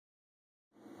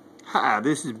Hi,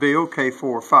 this is Bill,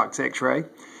 K4 Fox X-Ray,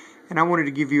 and I wanted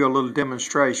to give you a little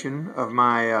demonstration of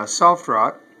my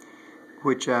Softrock,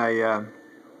 which I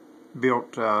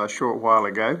built a short while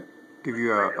ago. Give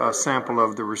you a sample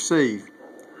of the receive.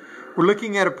 We're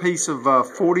looking at a piece of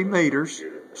 40 meters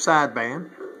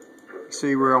sideband.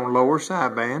 See, we're on lower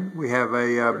sideband. We have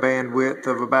a bandwidth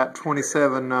of about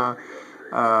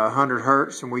 2700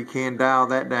 hertz, and we can dial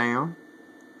that down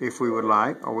if we would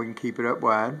like, or we can keep it up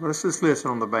wide. But let's just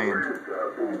listen on the band.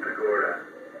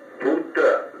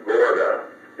 Punta Gorda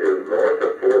is north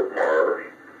of Fort Myers,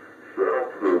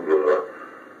 south of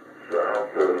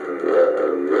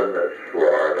Venice,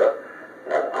 Florida,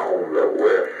 on the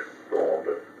west, on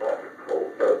the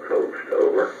coast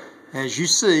over. As you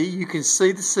see, you can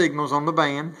see the signals on the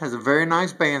band. Has a very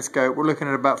nice band scope. We're looking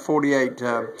at about 48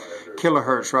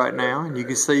 kilohertz right now, and you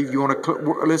can see if you want to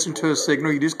listen to a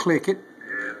signal, you just click it.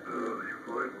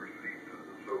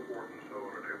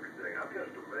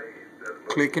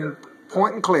 Click and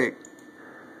point and click.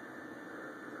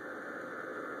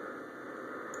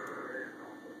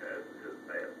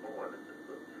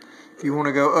 If you want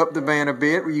to go up the band a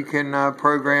bit, you can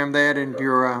program that in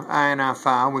your INI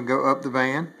file. We can go up the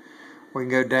band. We can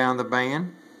go down the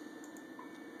band.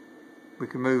 We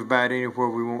can move about anywhere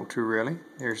we want to, really.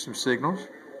 There's some signals.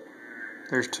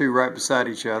 There's two right beside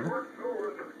each other.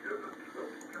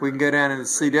 We can go down in the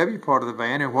CW part of the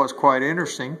band, and what's quite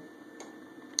interesting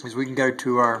is we can go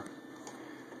to our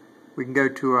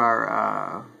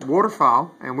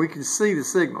waterfall, and we can see the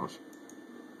signals.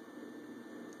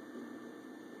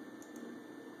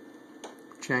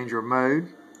 Change our mode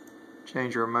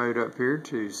up here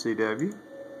to CW.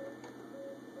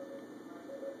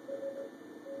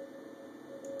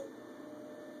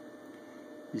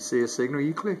 You see a signal,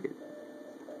 you click it.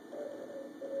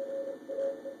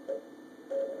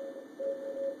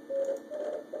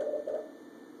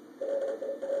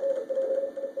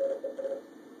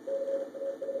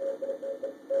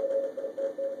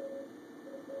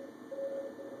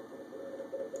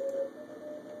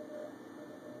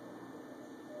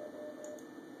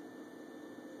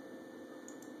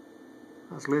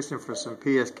 I was listening for some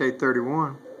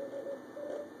PSK31.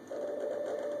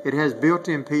 It has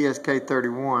built-in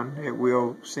PSK31. It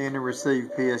will send and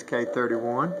receive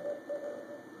PSK31.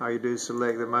 All you do is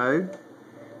select the mode,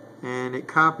 and it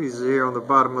copies here on the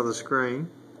bottom of the screen.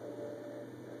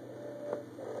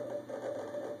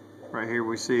 Right here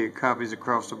we see it copies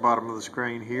across the bottom of the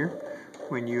screen here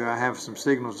when you have some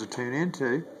signals to tune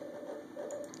into.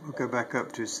 We'll go back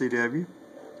up to CW.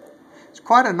 It's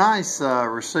quite a nice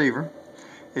receiver.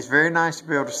 It's very nice to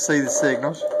be able to see the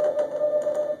signals.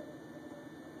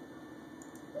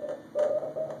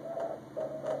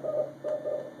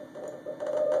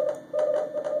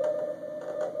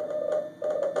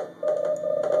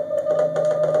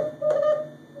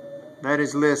 That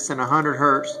is less than 100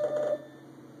 hertz.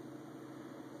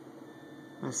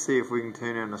 Let's see if we can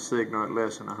tune in a signal at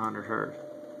less than 100 hertz.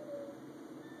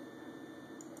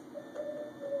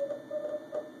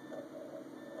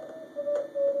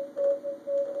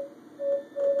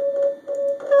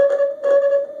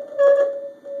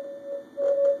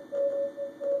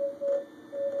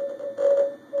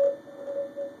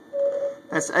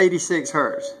 That's 86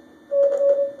 hertz.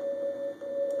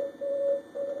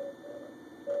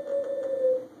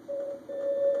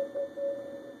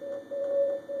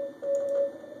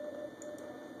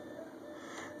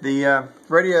 The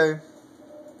radio,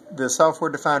 the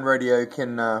software-defined radio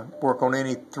can work on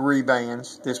any three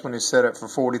bands. This one is set up for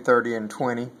 40, 30, and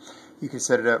 20. You can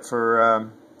set it up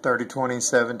for 30, 20,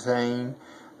 17,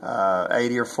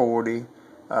 80, or 40.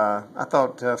 I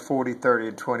thought 40, 30,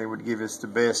 and 20 would give us the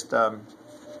best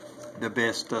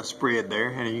spread there.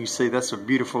 And you can see that's a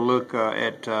beautiful look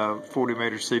at 40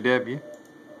 meter CW.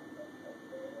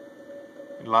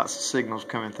 Lots of signals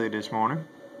coming through this morning.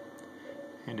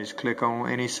 And just click on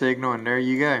any signal, and there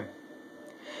you go.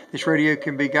 This radio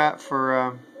can be got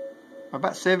for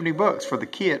about $70 for the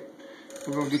kit.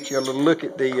 We're going to get you a little look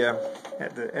at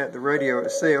the radio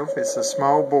itself. It's a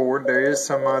small board. There is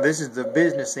some. This is the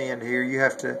business end here. You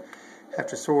have to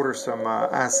solder some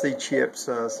IC chips,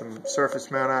 some surface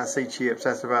mount IC chips.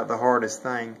 That's about the hardest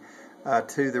thing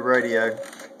to the radio.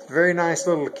 It's a very nice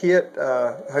little kit.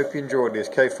 Hope you enjoyed this.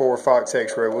 K4 Fox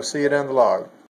X-Ray. We'll see you down the log.